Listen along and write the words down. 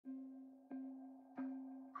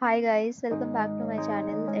Hi guys, welcome back to my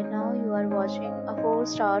channel and now you are watching a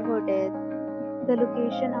 4-star hotel. The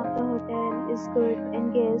location of the hotel is good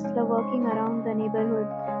and guests love walking around the neighborhood.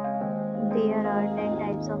 There are 10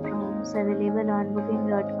 types of rooms available on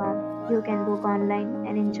booking.com. You can book online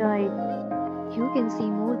and enjoy it. You can see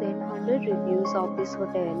more than 100 reviews of this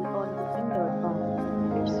hotel on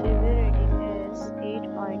booking.com. Its review rating is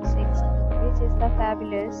 8.6, which is the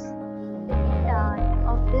fabulous. The time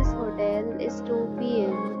of this hotel is 2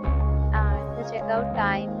 p.m. and the checkout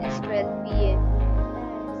time is 12 p.m.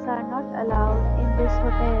 Pets are not allowed in this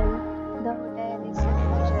hotel. The hotel accepts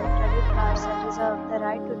major credit cards and reserves the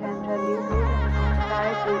right to temporarily hold an amount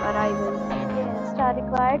prior to arrival. Guests are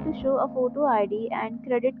required to show a photo ID and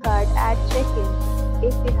credit card at check-in.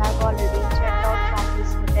 If you have already checked out from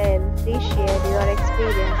this hotel, please share your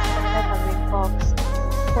experience in the comment box.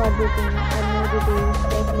 For booking or more details,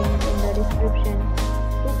 check link in the description.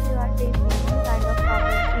 If you are facing any kind of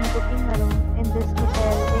problem in booking a room in this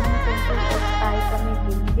hotel, then you can contact us by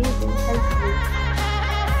commenting. We will help you.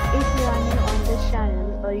 If you are new on this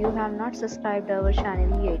channel or you have not subscribed our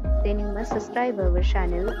channel yet, then you must subscribe our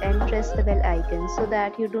channel and press the bell icon so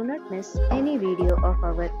that you do not miss any video of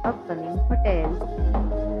our upcoming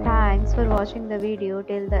hotel. Thanks for watching the video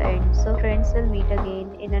till the end. So friends, will meet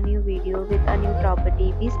again in a new video with a new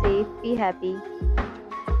property. Be safe, be happy.